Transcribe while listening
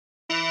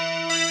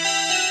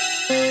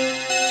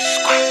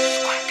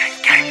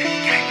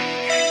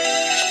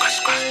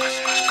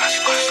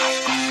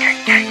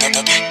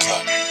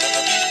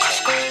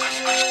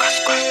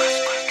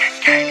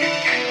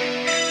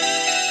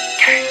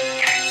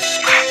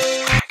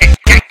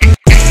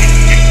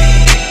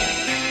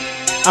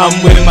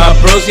I'm with my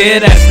bros, yeah,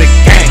 that's the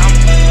gang.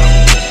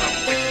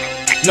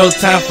 No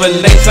time for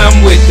lanes,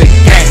 I'm with the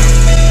gang.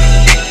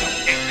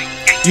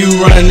 You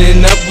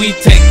running up, we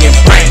taking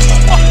break.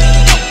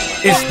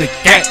 It's the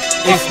gang,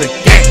 it's the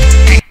gang.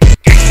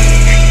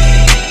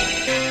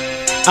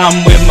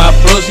 I'm with my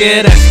bros,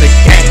 yeah, that's the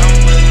gang.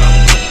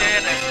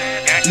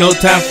 No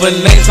time for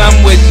lanes,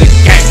 I'm with the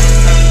gang.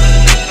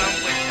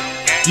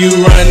 You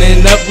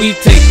running up, we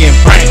taking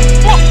break.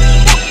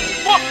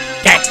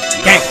 Gang,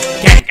 gang,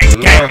 gang,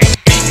 gang.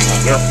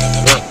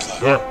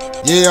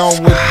 Yeah,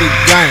 I'm with the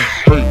gang.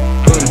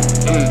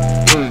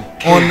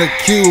 On the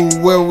queue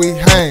where we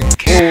hang.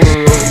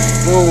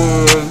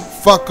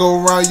 Fuck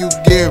around, you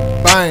get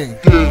banged.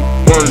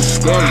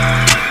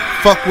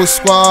 Fuck with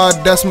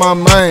squad, that's my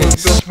main.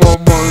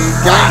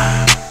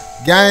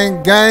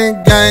 Gang,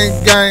 gang,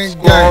 gang,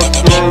 gang, gang.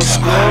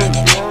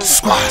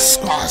 Squad,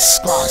 squad,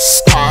 squad,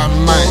 squad,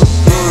 man.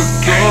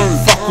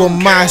 Fuck with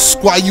my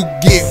squad, you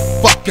get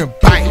fucking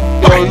banged.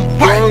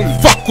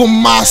 Fuck with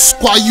my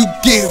squad, you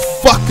get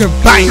fucking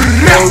banged.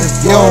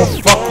 If you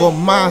don't fuck with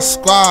my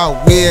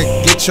squad, we'll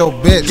get your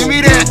bitch. Give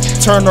me that.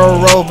 Turn her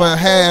over and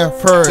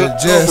have her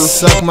just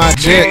suck my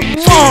dick.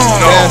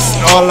 That's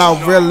all I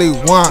really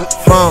want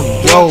from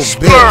your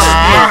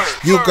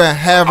bitch. You can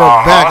have her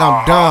back,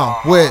 I'm done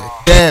with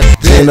that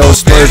bitch. Ain't no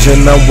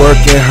splurging, I'm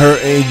working,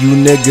 hurting you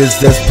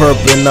niggas that's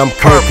purping. I'm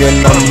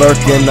kirking, I'm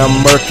lurking, I'm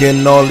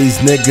murking all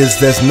these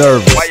niggas that's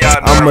nervous.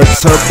 I'm a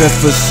turpin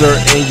for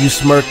certain, you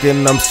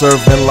smirking, I'm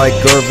serving like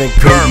Irvin,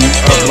 curl you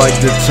up like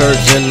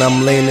detergent.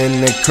 I'm leaning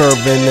and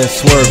curving and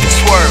swerving.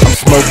 I'm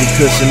smoking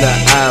cushion the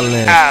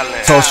island,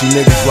 toss you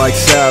niggas like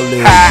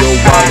salad. Yo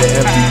wallet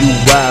empty, you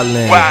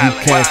wildin'. You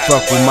can't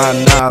fuck with my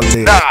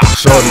knowledge.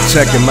 Shorty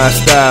checking my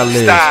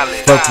stylist.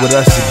 Fuck with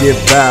us to get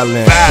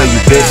violent. Tell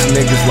you bitch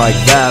niggas like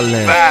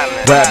violent.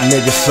 Rap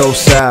niggas so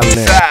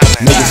silent.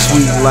 Niggas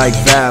sweet like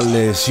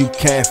violence. You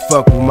can't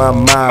fuck with my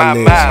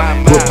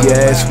mileage. Whoop your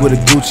ass with a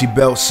Gucci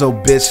belt, so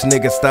bitch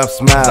nigga stop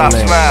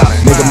smiling.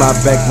 Nigga my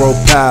bankroll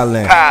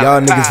piling.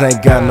 Y'all niggas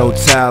ain't got no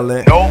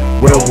talent.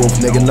 Werewolf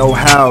nigga no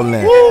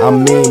howling.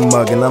 I'm mean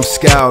mugging, I'm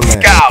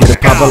scowling. Get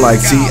it poppin' like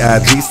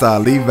T.I.G. Star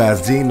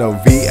Levi's, Gino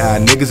V.I.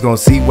 Niggas gon'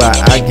 see why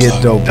I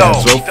get dope. I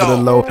drove for the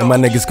low and my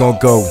niggas gon'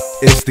 go.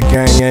 It's the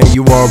gang and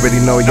you already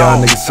know y'all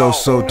niggas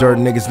so dirt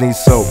niggas need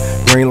soap.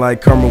 Green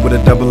like Kermit with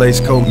a double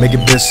H coat. Make a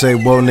bitch say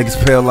whoa, niggas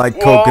pale like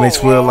coke and they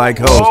swill like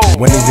hoes.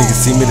 When these niggas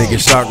see me they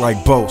get shocked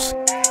like boats.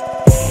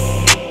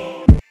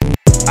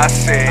 I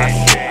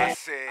said.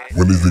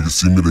 When these niggas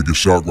see me, they get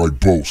shocked like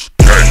boats.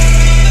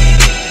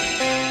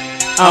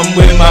 I'm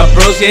with my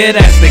bros, yeah,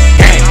 that's the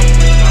gang.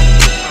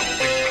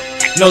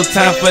 No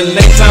time for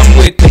lanes, I'm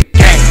with the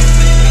gang.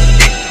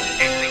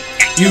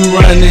 You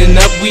running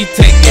up, we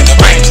taking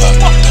break.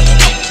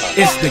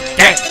 It's the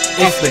gang,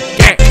 it's the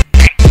gang.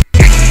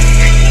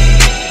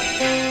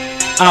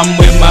 I'm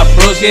with my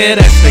bros, yeah,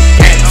 that's the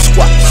gang.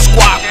 Squat,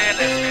 squat.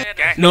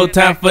 No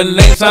time for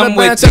lanes, I'm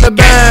with the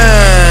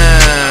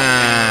gang.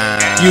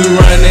 You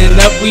running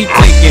up, we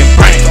taking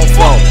break.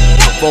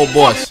 Four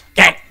boys.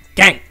 Gang,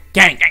 gang,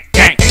 gang,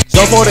 gang.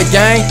 Don't for the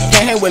gang,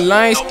 can't hang with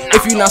lanes.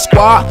 If you not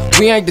squad,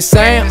 we ain't the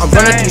same. I'm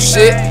running through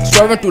shit,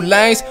 swerving through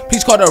lanes.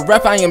 Please call the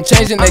ref, I am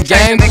changing the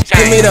game.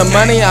 Give me the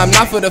money, I'm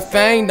not for the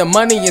fame. The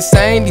money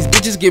insane, these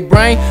bitches get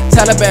brain.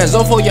 Taliban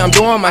Zofo, yeah, I'm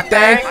doing my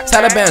thing.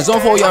 Taliban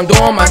Zofo, yeah, I'm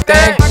doing my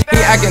thing. He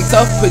acting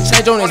tough, put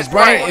change on his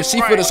brain. If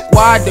she for the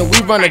squad, then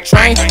we run a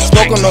train.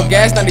 Smoking on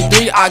gas,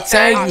 93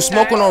 octane. You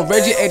smoking on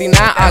Reggie, 89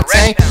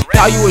 octane.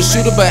 Call you a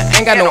shooter, but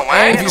ain't got no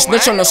aim. If you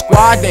snitch on the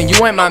squad, then you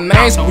ain't my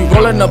mains. We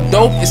rolling up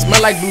dope, it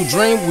smell like blue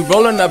dream. We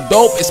rolling up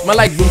dope, it smell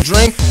like blue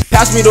dream.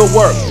 Pass me the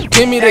work,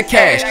 give me the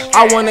cash.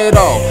 I want it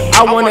all,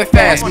 I want it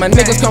fast. My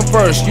niggas come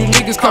first, you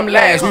niggas come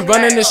last. We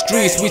running the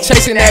streets, we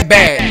chasing that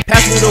bag.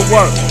 Pass me the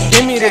work,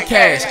 give me the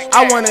cash.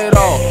 I want it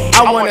all,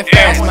 I want it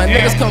fast. My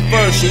niggas come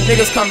first, you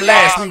niggas come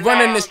last. We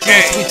running the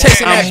streets, we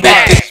chasing that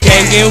bag. I'm with the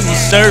gang and we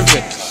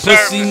serving.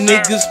 Pussy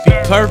niggas be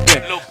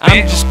perpin'.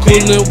 I'm just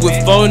coolin'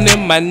 with phone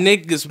and my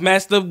niggas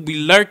master be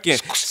lurking.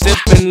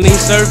 Sippin' lean,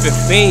 serving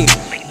fiends.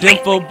 Them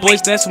 4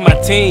 boys, that's my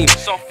team.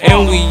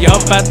 And we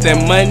all about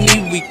that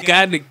money, we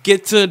gotta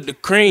get to the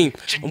cream.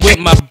 With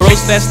my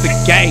bros, that's the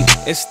gang.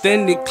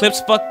 Extended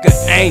clips, fuck a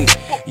aim.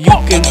 You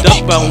can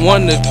duck by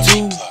 1 or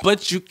 2,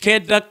 but you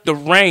can't duck the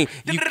rain.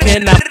 You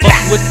cannot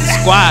fuck with the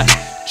squad.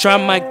 Try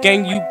my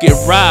gang, you get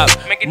robbed.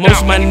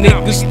 Most my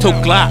niggas took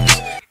Glocks.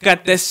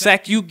 Got that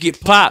sack, you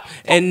get popped.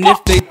 And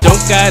if they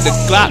don't got a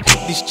Glock,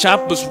 these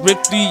choppers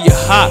rip through your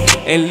heart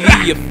and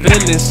leave your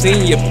feelings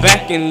in your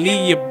back and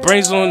leave your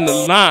brains on the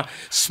line.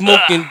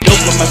 Smoking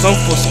dope on my zone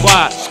for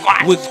squad.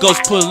 With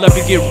ghosts pull up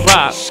and get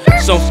robbed.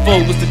 Zone 4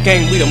 with the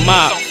gang, we the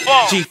mob.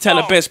 G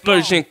Taliban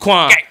splurge and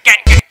Quan.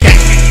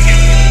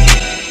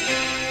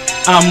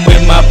 I'm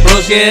with my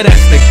bros, yeah,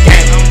 that's the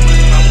gang.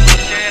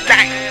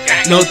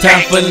 No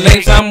time for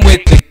lanes, I'm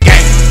with the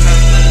gang.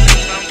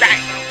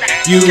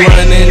 You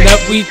running up,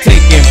 we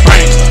taking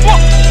breaks.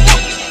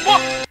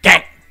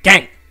 Gang,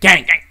 gang,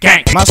 gang,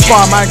 gang. My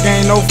squad, my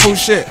gang, no fool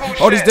shit.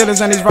 All these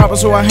dealers and these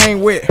robbers who I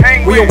hang with.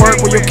 Where your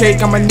work, where your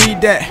cake, I'ma need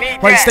that.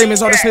 Write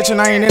statements, all the snitching,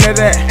 I ain't into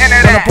that.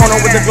 Run up on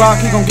him with the Glock,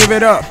 he gon' give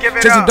it up.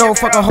 Chasing dough,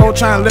 fuck a hoe,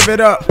 tryin' live it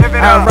up.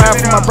 I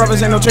ride for my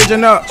brothers, ain't no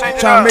changing up.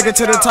 Tryin' make it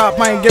to the top,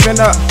 I ain't giving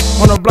up.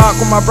 On the block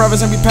with my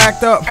brothers and we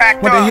packed up.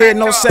 When they hit,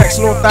 no sex,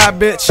 little thigh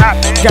bitch.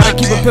 Gotta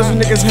keep a pistol,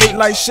 niggas hate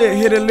like shit.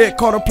 Hit a lick,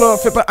 call the plug,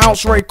 flip an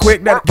ounce right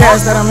quick. That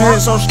gas that I'm hitting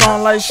so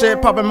strong like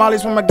shit. Popping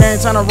mollies from my gang,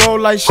 tryna roll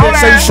like shit.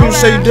 Say you shoot,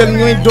 say you dealing,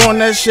 you ain't doing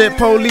that shit.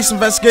 Police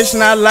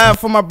investigation, I live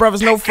for my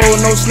brothers, no fool,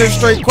 no snitch,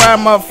 straight quiet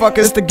motherfuckers.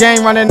 It's the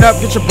game running up,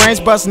 get your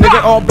brains bust,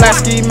 nigga. All black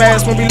ski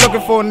masks when we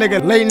looking for a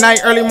nigga. Late night,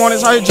 early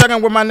mornings, how you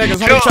jugging with my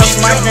niggas? Only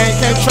trust my gang,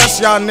 can't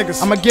trust y'all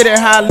niggas. I'ma get it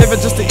how I live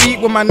it just to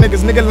eat with my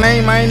niggas. Nigga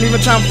lame, I ain't even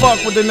tryna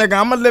fuck with the nigga.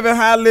 I'ma live it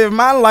how I live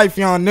my life,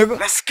 y'all nigga.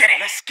 Let's get it,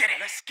 let's get it,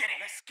 let's get it,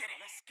 let's get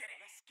it.